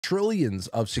Trillions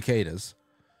of cicadas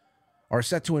are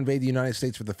set to invade the United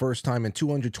States for the first time in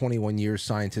 221 years,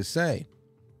 scientists say.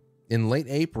 In late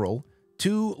April,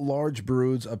 2 large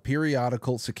broods of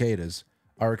periodical cicadas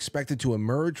are expected to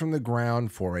emerge from the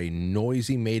ground for a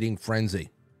noisy mating frenzy.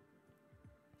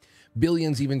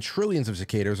 Billions, even trillions of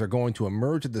cicadas are going to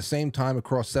emerge at the same time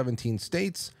across 17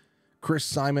 states. Chris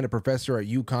Simon, a professor at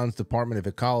UConn's Department of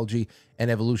Ecology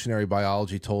and Evolutionary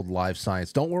Biology, told Live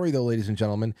Science. Don't worry, though, ladies and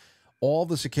gentlemen. All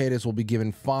the cicadas will be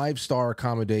given 5-star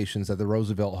accommodations at the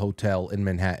Roosevelt Hotel in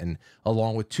Manhattan,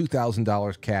 along with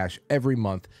 $2,000 cash every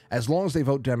month, as long as they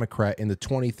vote Democrat in the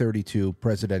 2032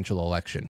 presidential election.